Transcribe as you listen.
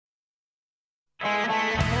I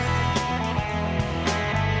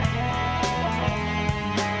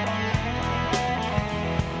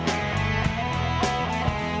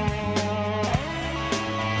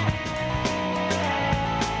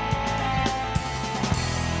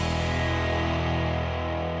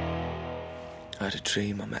had a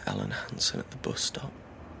dream I met Alan Hansen at the bus stop.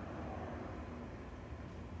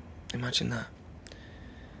 Imagine that.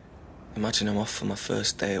 Imagine I'm off for my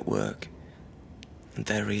first day at work, and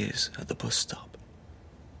there he is at the bus stop.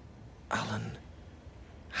 Alan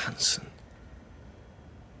Hansen.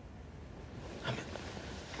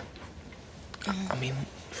 I mean,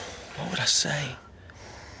 what would I say?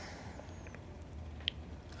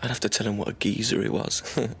 I'd have to tell him what a geezer he was.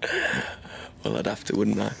 Well, I'd have to,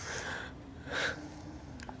 wouldn't I?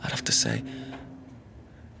 I'd have to say,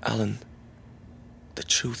 Alan, the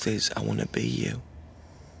truth is, I want to be you.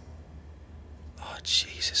 Oh,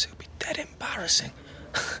 Jesus, it would be dead embarrassing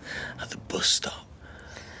at the bus stop.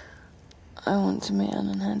 I want to meet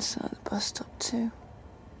Alan Hansen at the bus stop, too.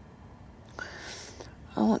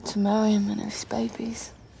 I want to marry him and have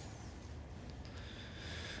babies.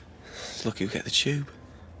 It's lucky we get the tube.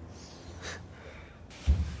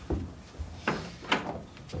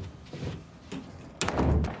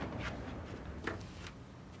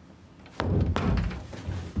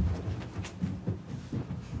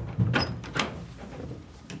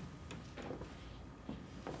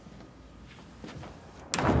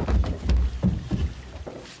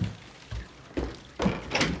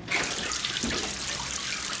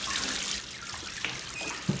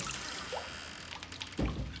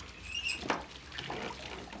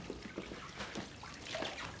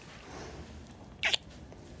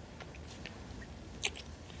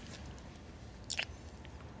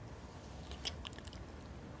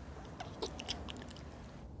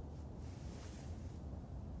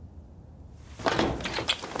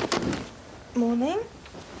 Morning.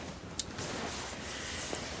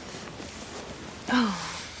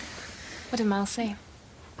 Oh, what did Mal say?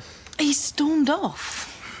 He stormed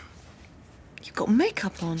off. You've got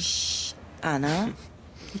makeup on. Shh. Anna.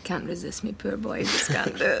 He can't resist me, poor boy. He just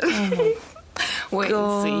can't do it. Wait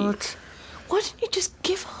God. and see. Why didn't you just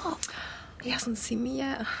give up? He hasn't seen me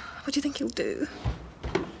yet. What do you think he'll do?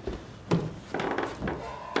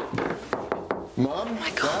 Mum? Oh,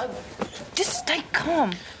 my God. Just stay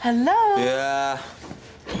calm. Hello? Yeah.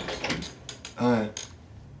 Hi.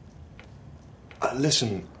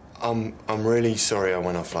 Listen, I'm really sorry I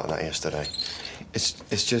went off like that yesterday.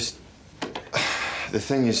 It's just... The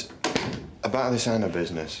thing is, about this Anna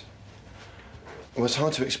business... Well, it's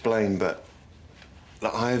hard to explain, but...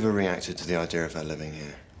 Like, I overreacted to the idea of her living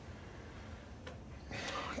here.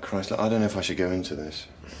 Christ, I don't know if I should go into this.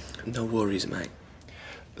 No worries, mate.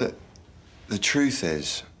 The truth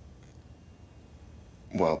is...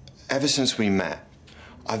 Well, ever since we met,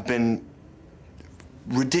 I've been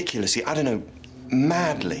ridiculously, I don't know,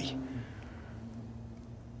 madly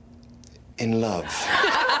in love.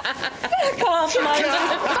 Fuck off, man.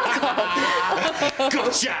 Fuck off.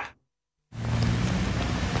 Gotcha!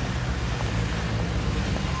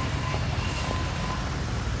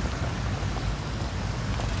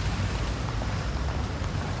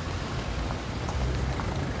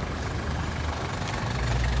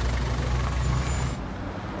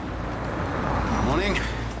 Morning.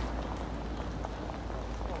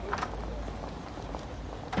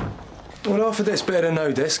 Well, half of that's better than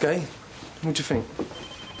no desk, eh? What do you think?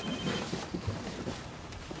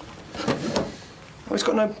 Oh, it's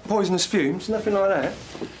got no poisonous fumes, nothing like that.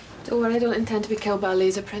 Don't worry, I don't intend to be killed by a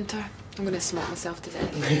laser printer. I'm going to smoke myself to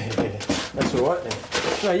death. That's all right, then.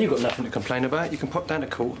 No, you've got nothing to complain about. You can pop down to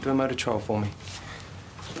court, do a murder trial for me.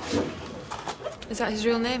 Is that his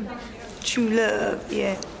real name? True love,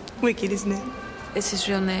 yeah. Wicked, isn't it? It's his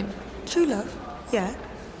real name. True love, yeah.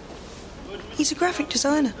 He's a graphic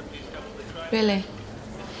designer. Really?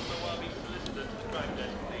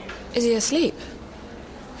 Is he asleep?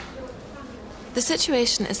 The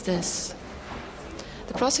situation is this.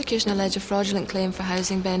 The prosecution allege a fraudulent claim for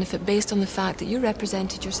housing benefit based on the fact that you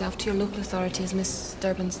represented yourself to your local authority as Miss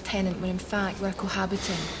Durbin's tenant when in fact we're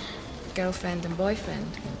cohabiting, girlfriend and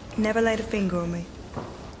boyfriend. Never laid a finger on me.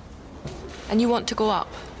 And you want to go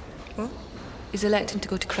up? What? He's electing to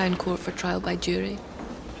go to Crown Court for trial by jury.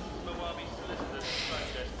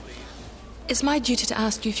 It's my duty to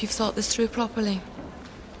ask you if you've thought this through properly.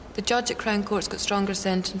 The judge at Crown Court's got stronger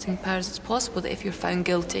sentencing powers. It's possible that if you're found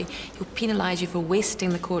guilty, he'll penalise you for wasting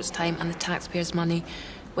the court's time and the taxpayers' money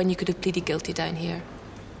when you could have pleaded guilty down here.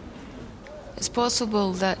 It's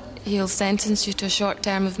possible that he'll sentence you to a short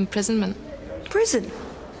term of imprisonment. Prison?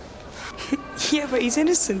 Yeah, but he's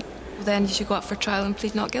innocent. Well, then you should go up for trial and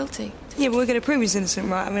plead not guilty. Yeah, but we're going to prove he's innocent,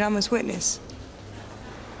 right? I mean, I'm his witness.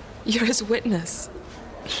 You're his witness.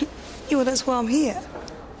 Yeah, well, that's why I'm here.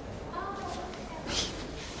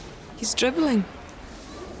 He's dribbling.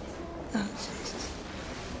 Oh, Jesus.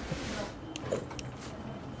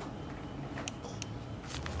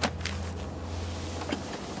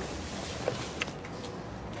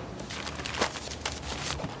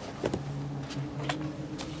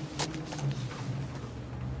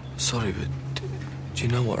 Sorry, but do you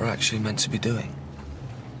know what we're actually meant to be doing?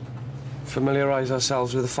 Familiarise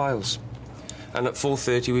ourselves with the files. And at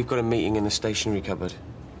 4:30, we've got a meeting in the stationery cupboard.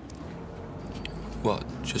 What,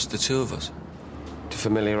 just the two of us? To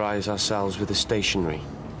familiarise ourselves with the stationery.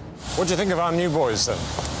 What do you think of our new boys, then?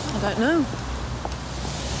 I don't know.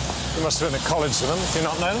 You must have been at college with them. Do you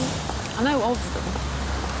not know them? I know of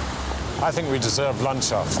them. I think we deserve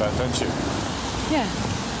lunch after that, don't you? Yeah.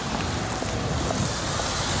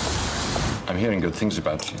 I'm hearing good things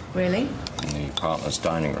about you Really? in the partner's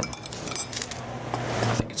dining room.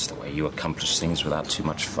 I think it's the way you accomplish things without too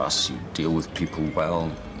much fuss. You deal with people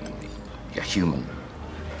well. You're human.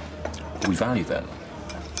 We value that.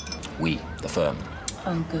 We, the firm.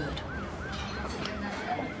 Oh, good.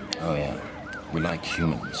 Oh, yeah. We like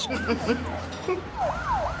humans.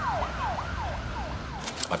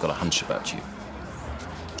 I've got a hunch about you.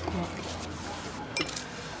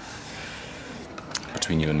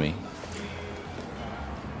 Between you and me.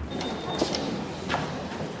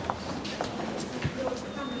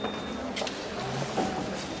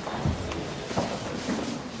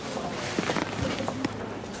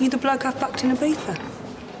 You the bloke I've bucked in Ibiza?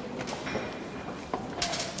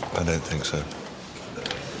 I don't think so.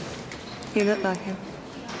 You look like him.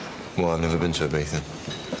 Well, I've never been to Ibiza,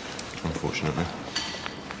 unfortunately.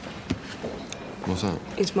 What's that?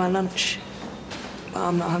 It's my lunch. But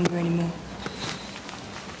I'm not hungry anymore.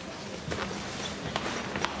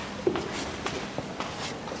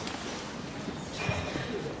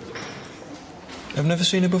 I've never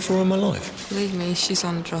seen her before in my life. Believe me, she's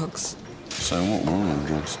on drugs. So what? We're all on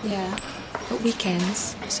drugs. Yeah. But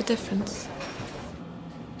weekends, what's the difference?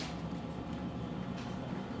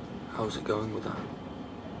 How's it going with that?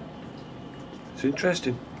 It's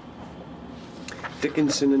interesting.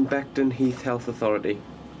 Dickinson and Beckton Heath Health Authority.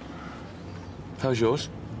 How's yours?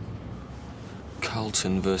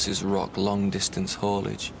 Carlton versus Rock long distance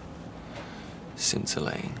haulage.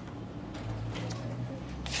 Scintillating.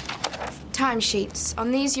 Timesheets. On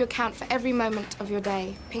these, you account for every moment of your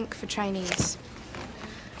day. Pink for trainees.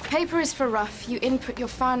 Paper is for rough. You input your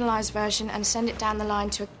finalised version and send it down the line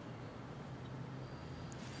to a...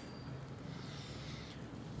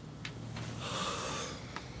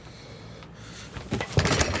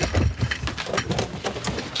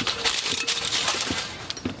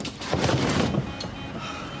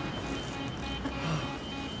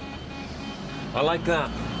 I like that.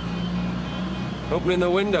 Opening the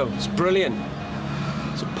window, it's brilliant.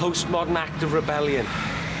 It's a postmodern act of rebellion.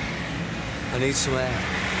 I need some air.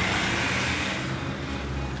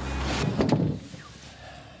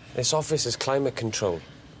 This office is climate controlled.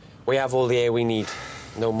 We have all the air we need.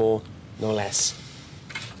 No more, no less.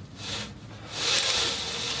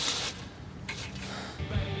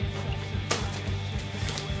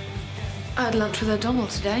 I had lunch with O'Donnell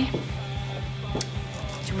today. Do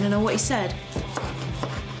you want to know what he said?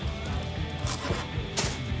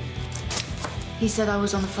 He said I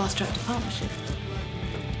was on the fast track to partnership.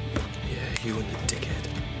 Yeah, you and your dickhead.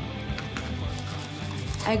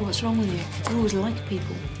 Egg, what's wrong with you? You always like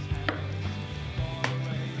people.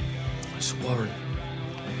 It's Warren.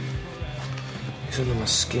 He's under my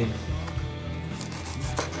skin.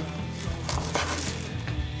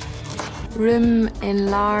 Room in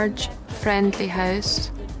large, friendly house.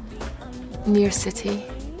 Near city.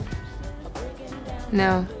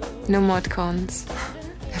 No mod cons.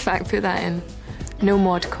 In fact, put that in. No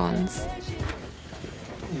mod cons.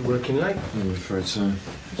 You working late? I'm afraid so.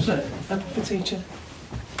 What's that? Apple for teacher.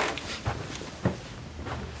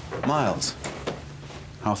 Miles.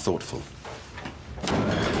 How thoughtful.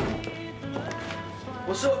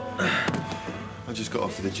 What's up? I just got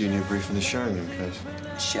off with a junior brief on the Sheringham case.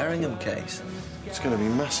 Sheringham case. It's going to be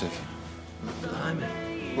massive. Blimey.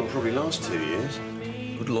 Well, it'll probably last 2 years.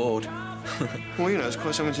 Good lord. Well, you know, it's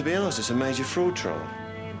quite something to be asked. It's a major fraud trial.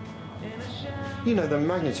 You know, the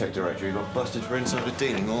Magnitech director who got busted for insider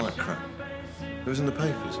dealing, all that crap. It was in the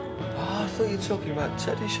papers. Oh, I thought you were talking about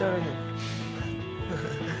Teddy Sheringham.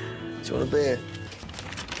 Do you want a beer?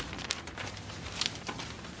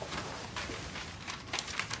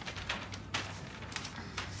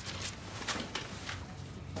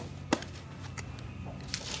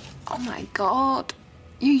 Oh my God.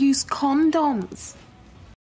 You use condoms.